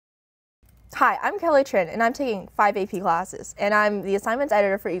Hi, I'm Kelly Trin, and I'm taking 5 AP classes, and I'm the assignments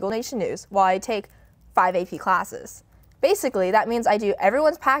editor for Eagle Nation News while I take 5 AP classes. Basically, that means I do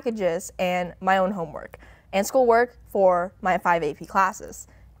everyone's packages and my own homework, and schoolwork for my 5 AP classes,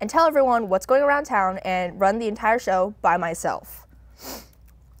 and tell everyone what's going around town and run the entire show by myself.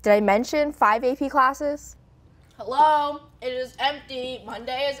 Did I mention 5 AP classes? Hello? It is empty.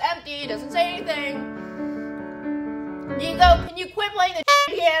 Monday is empty. Doesn't say anything. Nico, can you quit playing the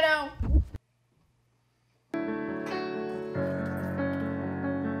piano?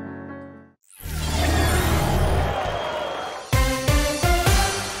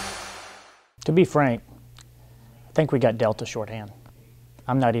 To be frank, I think we got dealt a shorthand.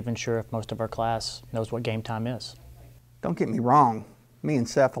 I'm not even sure if most of our class knows what game time is. Don't get me wrong. Me and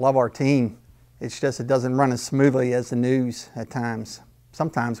Seth love our team. It's just it doesn't run as smoothly as the news at times.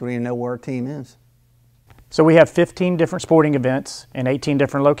 Sometimes we don't even know where our team is. So we have 15 different sporting events in 18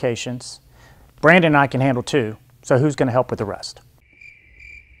 different locations. Brandon and I can handle 2, so who's going to help with the rest?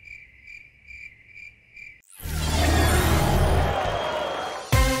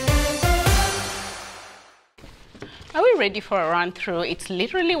 Are we ready for a run-through? It's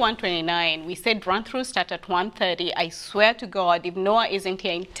literally 1:29. We said run-through start at 1:30. I swear to God, if Noah isn't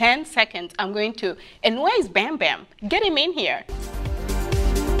here in 10 seconds, I'm going to... And where is Bam Bam? Get him in here.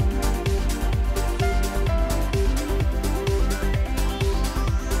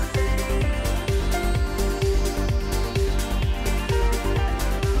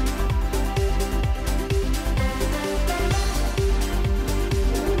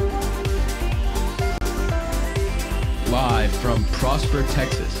 Live from Prosper,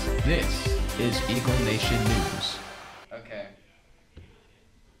 Texas, this is Eagle Nation News. Okay.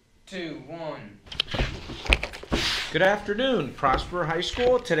 2, 1. Good afternoon, Prosper High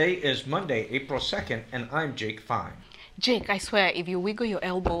School. Today is Monday, April 2nd, and I'm Jake Fine. Jake, I swear, if you wiggle your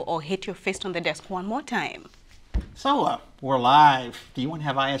elbow or hit your fist on the desk one more time. So, we're live. Do you want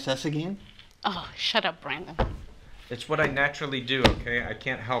to have ISS again? Oh, shut up, Brandon. It's what I naturally do, okay? I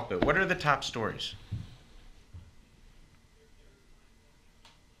can't help it. What are the top stories?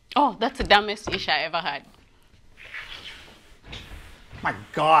 Oh, that's the dumbest ish I ever had. My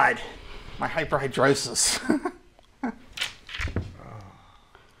God, my hyperhidrosis.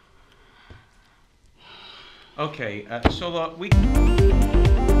 Okay, so we...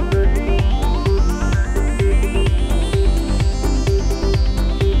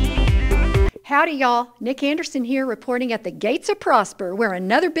 Howdy, y'all. Nick Anderson here, reporting at the gates of Prosper, where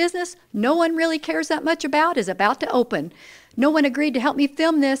another business no one really cares that much about is about to open. No one agreed to help me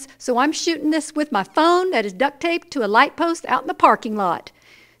film this, so I'm shooting this with my phone that is duct taped to a light post out in the parking lot.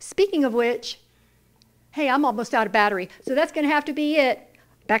 Speaking of which, hey, I'm almost out of battery, so that's going to have to be it.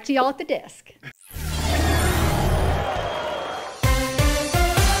 Back to y'all at the desk.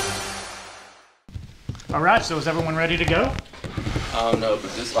 All right, so is everyone ready to go? I don't know,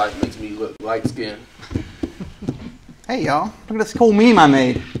 but this light makes me look light-skinned. Hey y'all, look at this cool meme I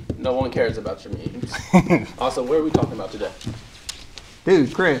made. No one cares about your memes. Also, what are we talking about today?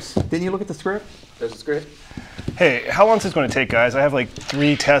 Dude, Chris, didn't you look at the script? There's a script? Hey, how long is this going to take, guys? I have like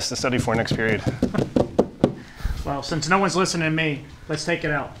 3 tests to study for next period. Well, since no one's listening to me, let's take it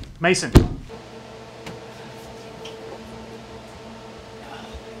out. Mason.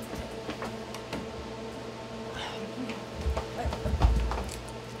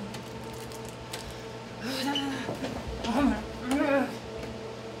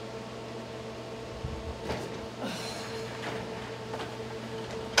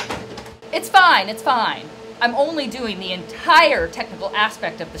 It's fine. I'm only doing the entire technical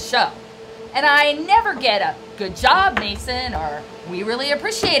aspect of the show. And I never get a good job, Mason, or we really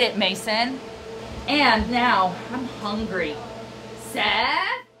appreciate it, Mason. And now I'm hungry.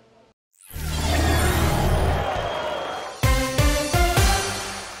 Seth?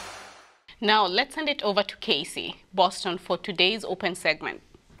 Now let's send it over to Casey, Boston, for today's open segment.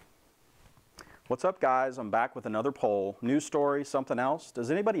 What's up, guys? I'm back with another poll. News story, something else? Does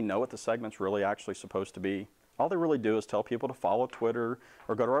anybody know what the segment's really actually supposed to be? All they really do is tell people to follow Twitter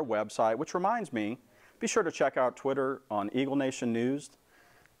or go to our website, which reminds me, be sure to check out Twitter on Eagle Nation News.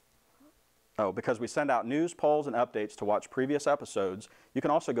 Oh, because we send out news, polls, and updates to watch previous episodes. You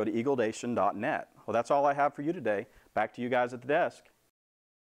can also go to eaglenation.net. Well, that's all I have for you today. Back to you guys at the desk.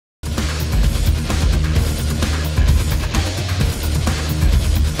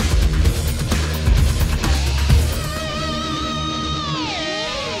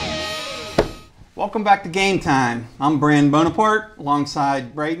 Welcome back to Game Time. I'm Brand Bonaparte,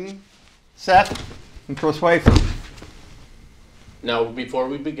 alongside Braden, Seth, and Chris Wafer. Now, before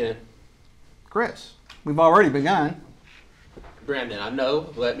we begin, Chris, we've already begun. Brandon, I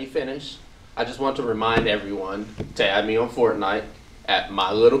know, let me finish. I just want to remind everyone to add me on Fortnite at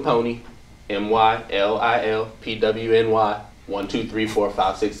My Little Pony, MYLILPWNY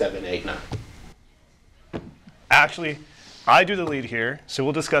 123456789. Actually, I do the lead here, so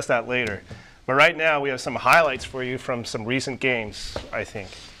we'll discuss that later. But right now, we have some highlights for you from some recent games, I think.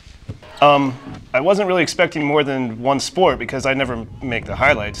 I wasn't really expecting more than one sport because I never make the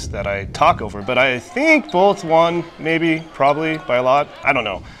highlights that I talk over, but I think both won, maybe, probably, by a lot. I don't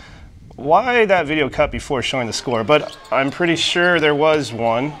know. Why that video cut before showing the score, but I'm pretty sure there was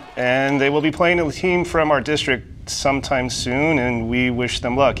one, and they will be playing a team from our district sometime soon, and we wish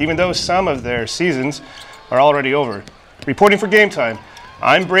them luck, even though some of their seasons are already over. Reporting for Game Time,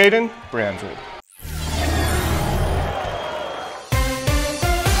 I'm Braden Branford.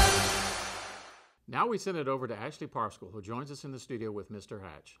 Now we send it over to Ashley Parscale, who joins us in the studio with Mr.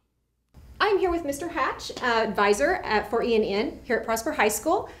 Hatch. I'm here with Mr. Hatch, advisor for ENN here at Prosper High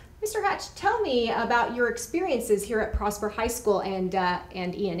School. Mr. Hatch, tell me about your experiences here at Prosper High School and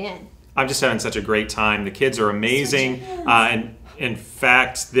ENN. I'm just having such a great time. The kids are amazing, and in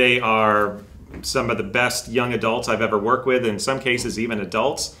fact, they are some of the best young adults I've ever worked with, in some cases even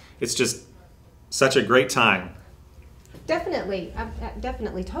adults. It's just such a great time. Definitely,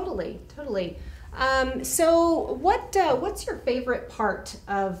 definitely, totally. So what's your favorite part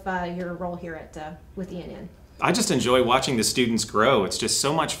of your role here at with ENN? I just enjoy watching the students grow. It's just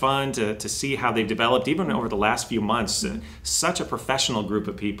so much fun to see how they've developed, even over the last few months. Such a professional group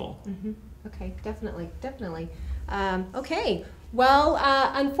of people. Mm-hmm. Okay, definitely. Okay, well,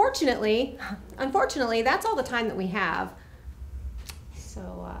 unfortunately, that's all the time that we have.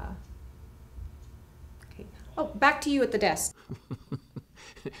 So, okay. Oh, back to you at the desk.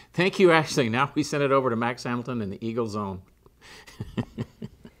 Thank you, Ashley. Now we send it over to Max Hamilton in the Eagle Zone.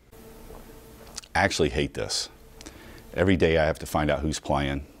 I actually hate this. Every day I have to find out who's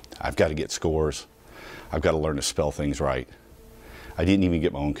playing. I've got to get scores. I've got to learn to spell things right. I didn't even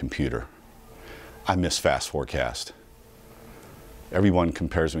get my own computer. I miss Fast Forecast. Everyone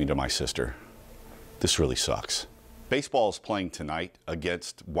compares me to my sister. This really sucks. Baseball is playing tonight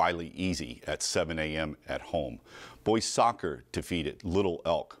against Wiley Easy at 7 a.m. at home. Boys soccer defeated Little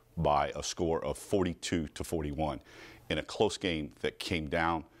Elk by a score of 42-41 in a close game that came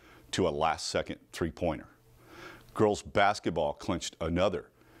down to a last-second three-pointer. Girls basketball clinched another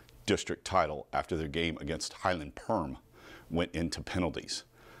district title after their game against Highland Perm went into penalties.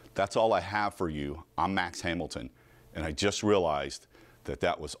 That's all I have for you. I'm Max Hamilton, and I just realized that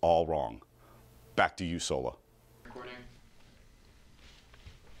that was all wrong. Back to you, Sola. Recording.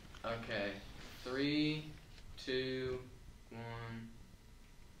 Okay, 3, 2, 1.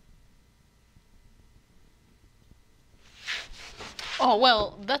 Oh,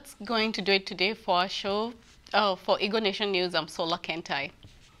 well, that's going to do it today for our show. For Eagle Nation News, I'm Sola Kentai.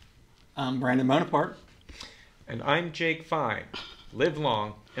 I'm Brandon Bonaparte. And I'm Jake Fine. Live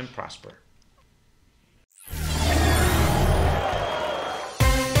long and prosper.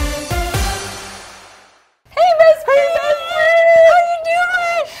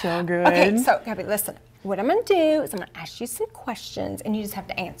 So good. Okay, so Gabby, listen. What I'm going to do is I'm going to ask you some questions, and you just have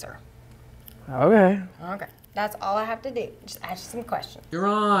to answer. Okay. Okay. That's all I have to do. Just ask you some questions. You're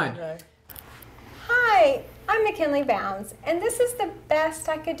on. Okay. Hi, I'm McKinley Bounds, and this is the best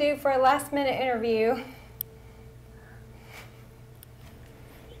I could do for a last-minute interview.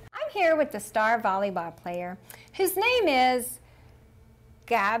 I'm here with the star volleyball player, whose name is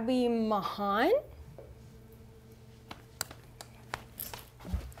Gabby Mahan.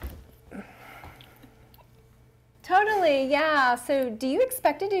 Totally, yeah. So do you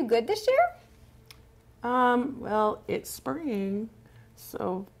expect to do good this year? Well, it's spring,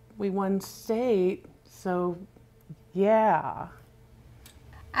 so we won state, so yeah.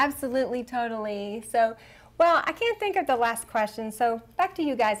 Absolutely, totally. So, well, I can't think of the last question, so back to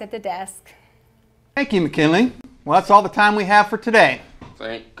you guys at the desk. Thank you, McKinley. Well, that's all the time we have for today.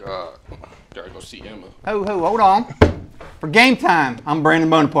 Thank God. Gotta go see Emma. Hold on. For Game Time, I'm Brandon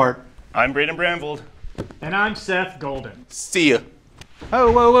Bonaparte. I'm Braden Bramvold. And I'm Seth Golden. See ya.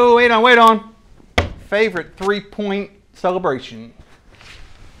 Oh, wait on. Favorite three-point celebration?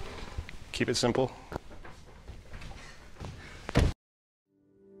 Keep it simple.